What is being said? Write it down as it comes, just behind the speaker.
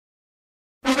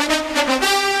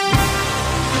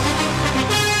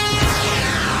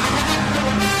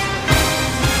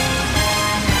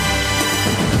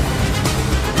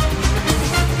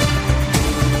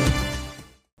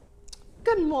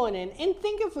morning, and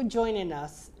thank you for joining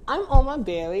us. I'm Omar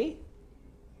Berry.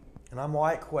 And I'm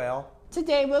Wyatt Quayle.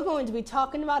 Today we're going to be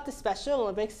talking about the Special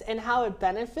Olympics and how it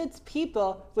benefits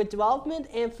people with development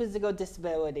and physical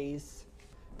disabilities.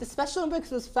 The Special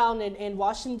Olympics was founded in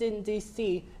Washington,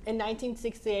 D.C. in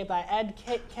 1968 by Ed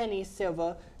Kenny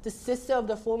Silver, the sister of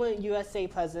the former USA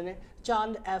President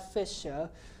John F. Fisher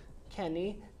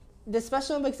Kenny. The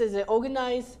Special Olympics is an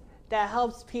organized that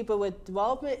helps people with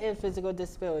development and physical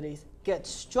disabilities get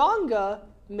stronger,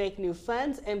 make new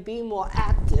friends, and be more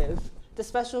active. The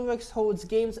Special Olympics holds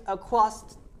games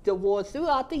across the world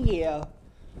throughout the year.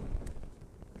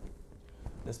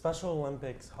 The Special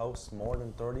Olympics hosts more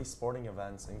than 30 sporting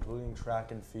events, including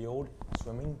track and field,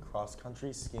 swimming,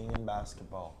 cross-country, skiing, and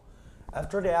basketball.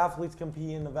 After the athletes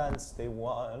compete in events, they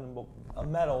won a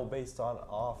medal based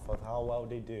off of how well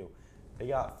they do. They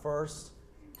got first.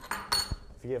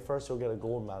 If you get first, you'll get a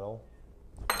gold medal.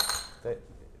 If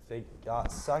they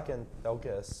got second, they'll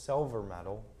get a silver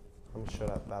medal. Let me show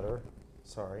that better.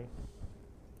 Sorry.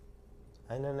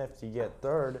 And then if you get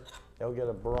third, they'll get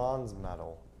a bronze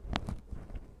medal.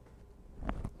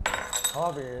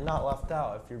 However, you're not left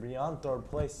out. If you're beyond third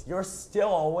place, you're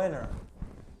still a winner.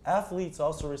 Athletes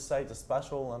also recite the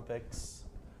Special Olympics.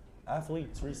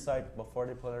 Athletes recite before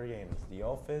they play their games. The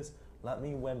oath is, let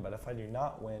me win, but if I do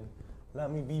not win,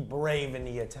 let me be brave in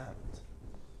the attempt.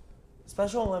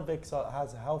 Special Olympics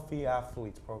has a healthy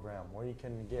athletes program where you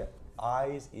can get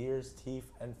eyes, ears,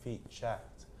 teeth, and feet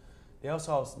checked. They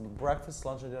also have breakfast,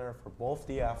 lunch, and dinner for both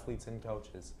the athletes and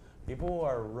coaches. People who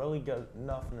are really good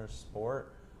enough in their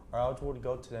sport are eligible to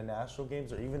go to the national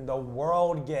games or even the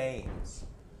World Games.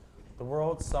 The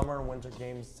World Summer and Winter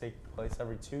Games take place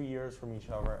every 2 years from each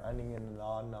other, ending in an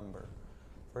odd number.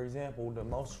 For example, the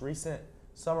most recent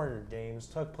Summer Games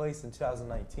took place in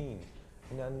 2019,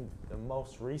 and then the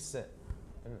most recent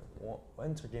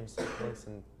Winter Games took place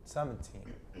in 2017.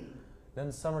 Then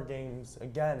the Summer Games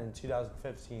again in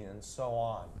 2015, and so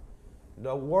on.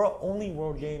 The only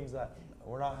World Games that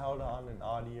were not held on an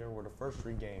odd year were the first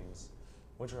 3 games,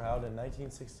 which were held in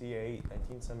 1968,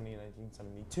 1970, and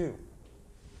 1972.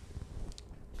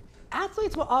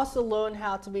 Athletes will also learn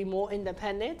how to be more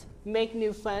independent, make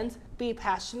new friends, be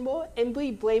passionate, and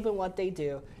be brave in what they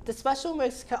do. The Special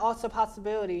Olympics can also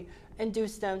possibly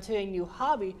induce them to a new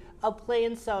hobby of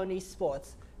playing some of these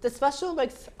sports. The Special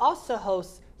Olympics also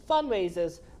hosts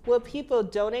fundraisers where people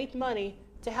donate money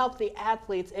to help the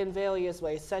athletes in various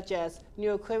ways, such as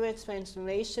new equipment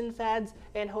transformation funds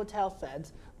and hotel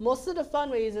funds. Most of the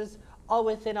fundraisers are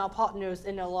within our partners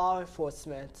in the law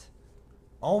enforcement.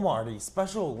 Omar, the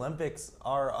Special Olympics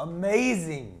are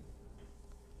amazing.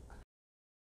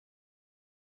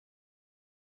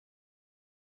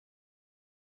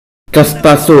 The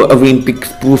Special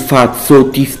Olympics provide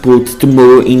 30 sports to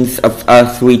millions of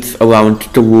athletes around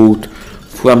the world,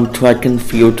 from track and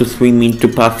field to swimming to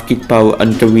basketball,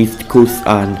 and the list goes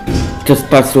on. The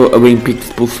Special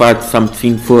Olympics provide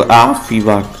something for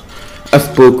everyone. I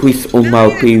spoke with Omar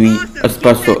Berry, a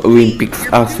Special Olympics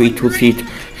athlete who said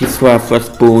his wife was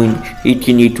born, he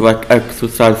didn't like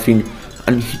exercising,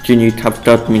 and he didn't have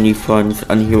that many friends,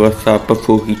 and he was sad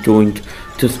before he joined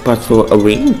the Special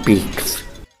Olympics.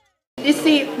 You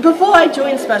see, before I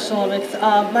joined Special Olympics,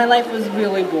 my life was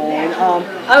really boring.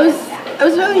 I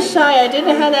was really shy. I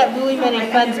didn't have that really many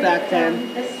friends back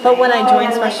then. But when I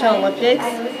joined Special Olympics,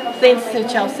 thanks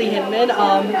to Chelsea Hinman,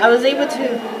 I was able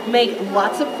to make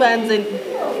lots of friends and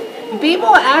be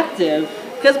more active.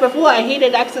 Because before I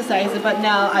hated exercising, but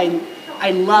now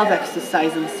I love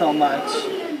exercising so much.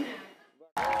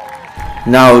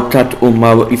 Now that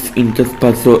Omar is in the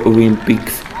Special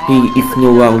Olympics, he is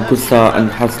no longer sad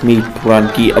and has made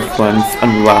plenty of friends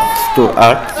and loves to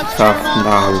exercise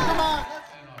now.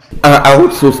 I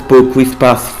also spoke with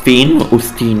Bas Van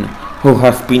Oosten, who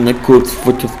has been a coach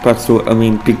for the Special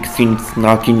Olympics since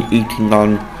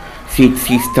 1989. Since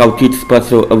he started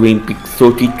Special Olympics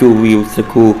 32 years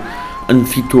ago, and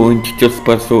she joined the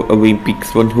Special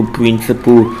Olympics when her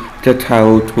principal, the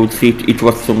child who said it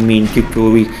was so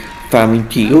mandatory,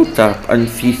 volunteered up, and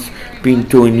she's been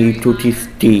joining to this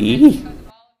day.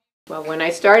 Well, when I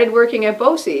started working at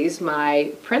BOCES,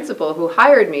 my principal who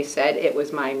hired me said it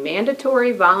was my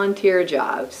mandatory volunteer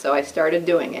job, so I started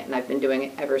doing it, and I've been doing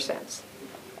it ever since.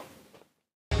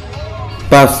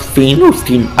 Bas Van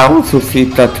Oosten also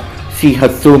said that she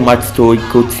has so much joy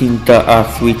coaching the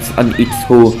athletes, and it's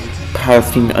her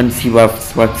passion, and she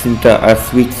loves watching the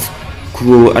athletes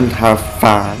grow and have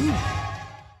fun.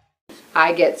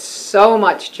 I get so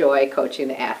much joy coaching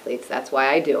the athletes. That's why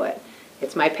I do it.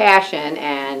 It's my passion,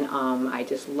 and I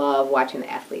just love watching the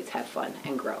athletes have fun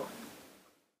and grow.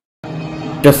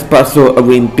 The Special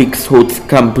Olympics hosts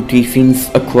competitions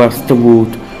across the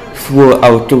world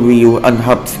throughout the year and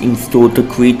helps install the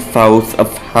great values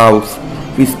of health,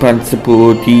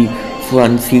 responsibility,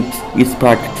 friendship,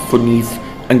 respectfulness,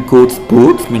 and good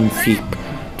sportsmanship.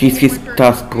 This is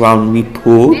Das Brown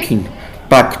reporting.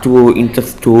 Back to her in the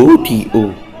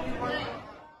studio.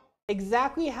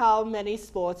 Exactly how many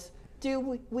sports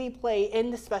do we play in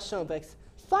the Special Olympics?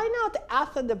 Find out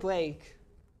after the break.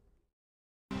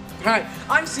 Hi,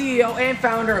 I'm CEO and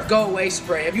founder of Go Away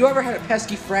Spray. Have you ever had a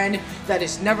pesky friend that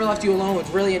has never left you alone with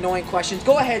really annoying questions?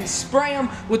 Go ahead and spray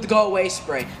them with the Go Away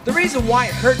Spray. The reason why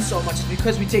it hurts so much is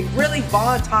because we take really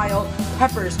volatile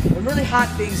peppers and really hot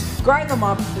things, grind them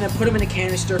up, and then put them in a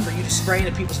canister for you to spray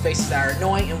into people's faces that are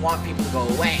annoying and want people to go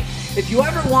away. If you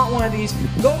ever want one of these,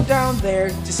 go down there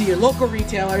to see your local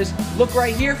retailers, look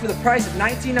right here for the price of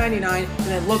 $19.99, and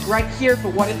then look right here for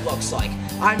what it looks like.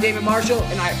 I'm David Marshall,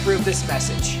 and I approve this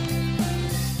message.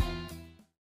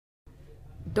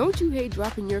 Don't you hate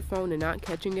dropping your phone and not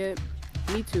catching it?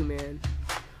 Me too, man.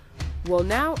 Well,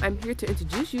 now I'm here to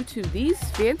introduce you to these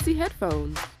fancy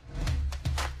headphones.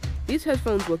 These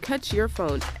headphones will catch your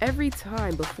phone every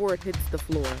time before it hits the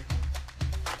floor.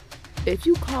 If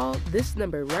you call this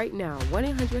number right now,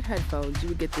 1-800-HEADPHONES, you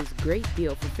will get this great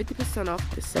deal for 50%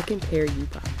 off the second pair you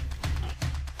buy.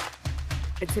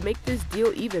 And to make this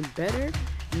deal even better,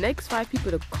 next 5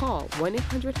 people to call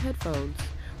 1-800-HEADPHONES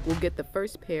will get the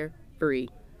first pair free.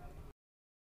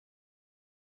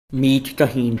 Meet the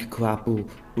hand clapper.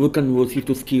 Work and worthy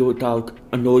to scare out,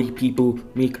 annoy people,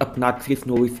 make obnoxious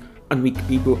noise, and make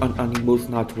people and animals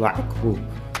not likable.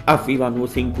 Everyone will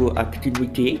think we're acting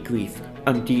ridiculous,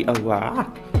 and they are right.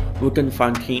 We can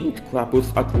find hand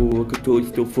clappers at work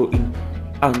toys to put in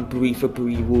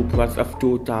unbelievably robots of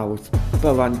 2 hours.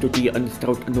 Parenthetically and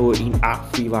start annoying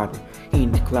everyone.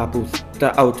 Hand clappers,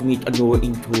 the ultimate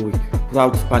annoying toy.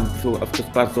 Proud sponsor of the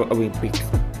Special Olympics.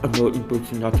 Annoying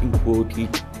person not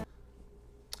included.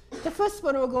 The first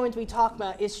sport we're going to be talking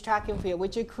about is track and field,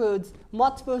 which includes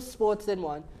multiple sports in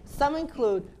one. Some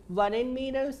include running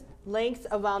meters, lengths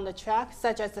around the track,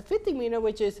 such as the 50 meter,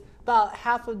 which is about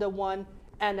half of the one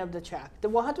end of the track, the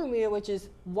 100 meter, which is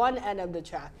one end of the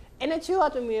track, and the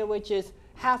 200 meter, which is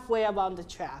halfway around the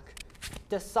track.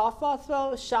 The softball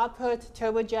throw, shot put,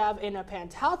 turbo jab, and a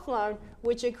pentathlon,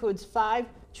 which includes 5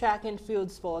 track and field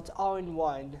sports all in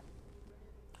one.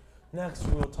 Next,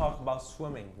 we will talk about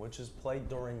swimming, which is played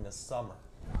during the summer.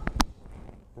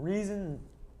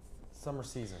 Summer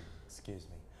season, excuse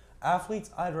me.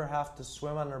 Athletes either have to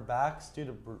swim on their backs due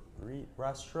to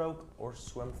breaststroke or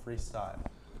swim freestyle.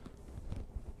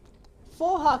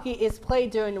 Floor hockey is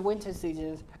played during the winter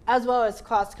seasons, as well as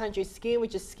cross-country skiing,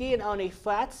 which is skiing on a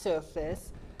flat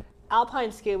surface,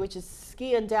 alpine skiing, which is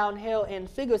skiing downhill, and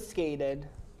figure skating.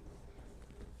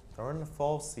 During the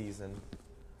fall season,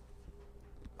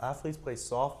 athletes play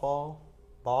softball,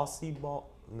 bocce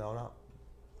ball,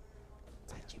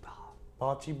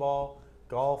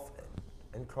 golf,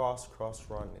 and cross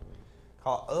country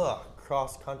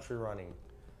running.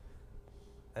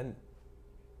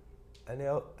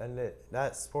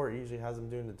 That sport usually has them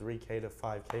doing the 3K to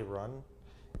 5K run.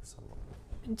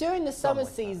 During the summer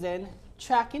season,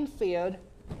 track and field,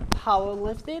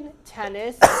 powerlifting,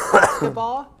 tennis,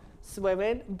 basketball,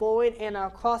 swimming, bowling, and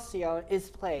across-country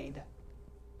is played.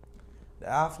 The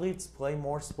athletes play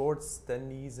more sports than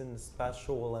these in the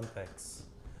Special Olympics.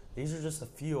 These are just a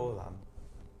few of them.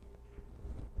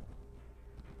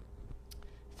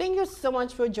 Thank you so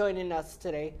much for joining us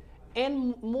today.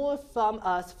 And more from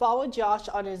us, follow Josh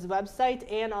on his website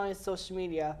and on his social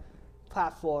media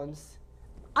platforms.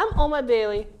 I'm Omar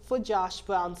Bailey for Josh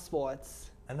Brown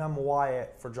Sports. And I'm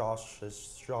Wyatt for Josh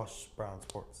Brown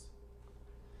Sports.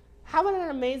 Have an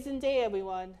amazing day,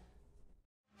 everyone.